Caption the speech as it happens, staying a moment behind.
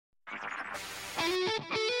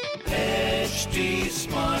HT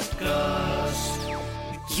Smartcast.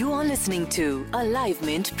 You are listening to a Live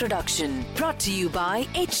Mint production brought to you by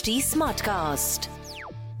HT Smartcast.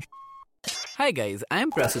 Hi guys, I'm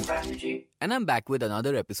Prasun and I'm back with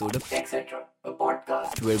another episode of Etc. A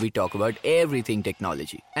podcast where we talk about everything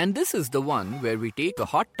technology. And this is the one where we take a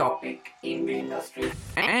hot topic in the industry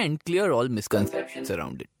and clear all misconceptions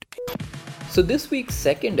around it. So this week's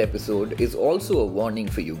second episode is also a warning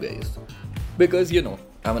for you guys. Because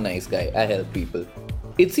I'm a nice guy, I help people.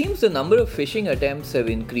 It seems the number of phishing attempts have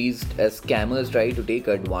increased as scammers try to take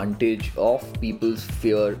advantage of people's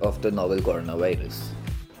fear of the novel coronavirus.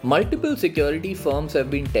 Multiple security firms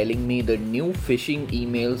have been telling me that new phishing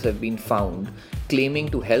emails have been found claiming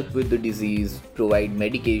to help with the disease, provide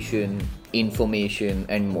medication, information,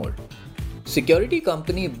 and more. Security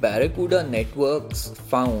company Barracuda Networks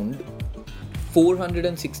found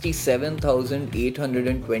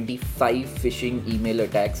 467,825 phishing email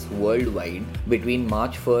attacks worldwide between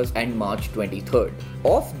March 1st and March 23rd.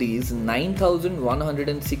 Of these,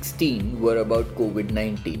 9,116 were about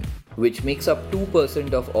COVID-19, which makes up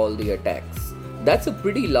 2% of all the attacks. That's a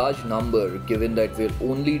pretty large number given that we're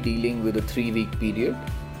only dealing with a 3-week period.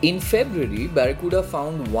 In February, Barracuda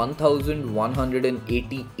found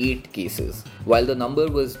 1,188 cases, while the number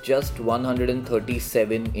was just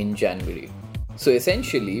 137 in January. So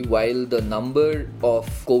essentially, while the number of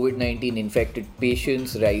COVID-19 infected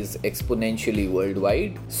patients rise exponentially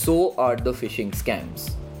worldwide, so are the phishing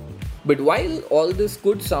scams. But while all this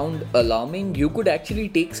could sound alarming, you could actually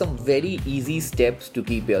take some very easy steps to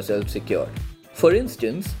keep yourself secure. For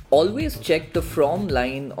instance, always check the from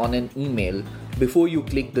line on an email before you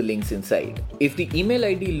click the links inside. If the email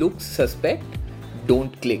ID looks suspect,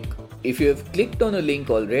 don't click. If you have clicked on a link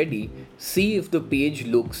already, see if the page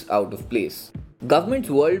looks out of place. Governments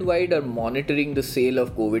worldwide are monitoring the sale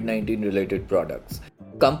of COVID-19 related products.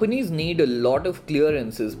 Companies need a lot of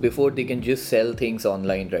clearances before they can just sell things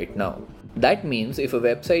online right now. That means if a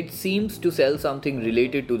website seems to sell something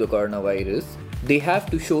related to the coronavirus, they have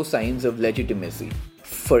to show signs of legitimacy.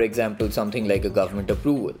 For example, something like a government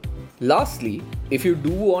approval. Lastly, if you do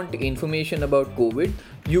want information about COVID,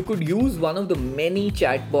 you could use one of the many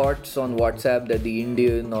chatbots on WhatsApp that the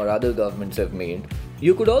Indian or other governments have made.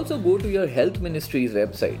 You could also go to your health ministry's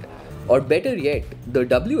website, or better yet, the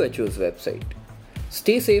WHO's website.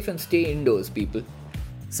 Stay safe and stay indoors, people.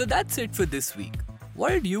 So that's it for this week.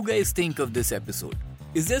 What did you guys think of this episode?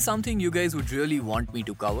 Is there something you guys would really want me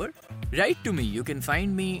to cover? Write to me. You can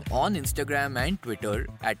find me on Instagram and Twitter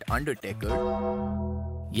at Undertaker.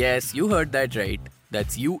 Yes, you heard that right.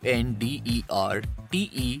 That's UNDERTECHER.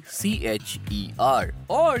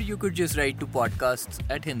 Or you could just write to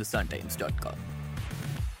podcasts@hindustantimes.com.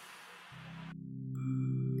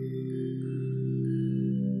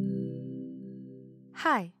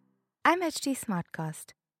 Hi, I'm HT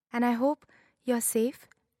Smartcast, and I hope you're safe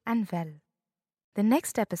and well. The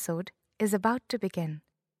next episode is about to begin.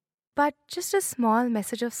 But just a small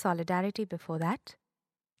message of solidarity before that.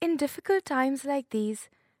 In difficult times like these,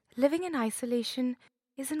 living in isolation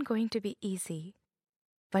isn't going to be easy.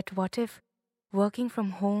 But what if working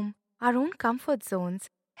from home, our own comfort zones,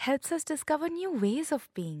 helps us discover new ways of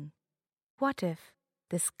being? What if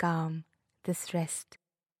this calm, this rest,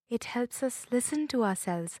 it helps us listen to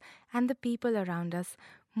ourselves and the people around us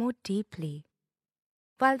more deeply?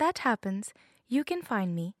 While that happens, you can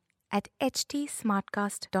find me at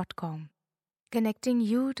htsmartcast.com, connecting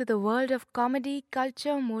you to the world of comedy,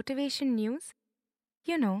 culture, motivation news.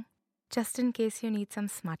 Just in case you need some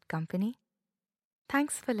smart company.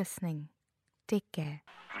 Thanks for listening. Take care.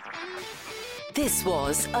 This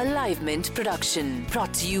was a Live Mint production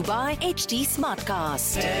brought to you by HT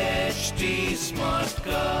Smartcast. HT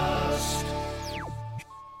Smartcast.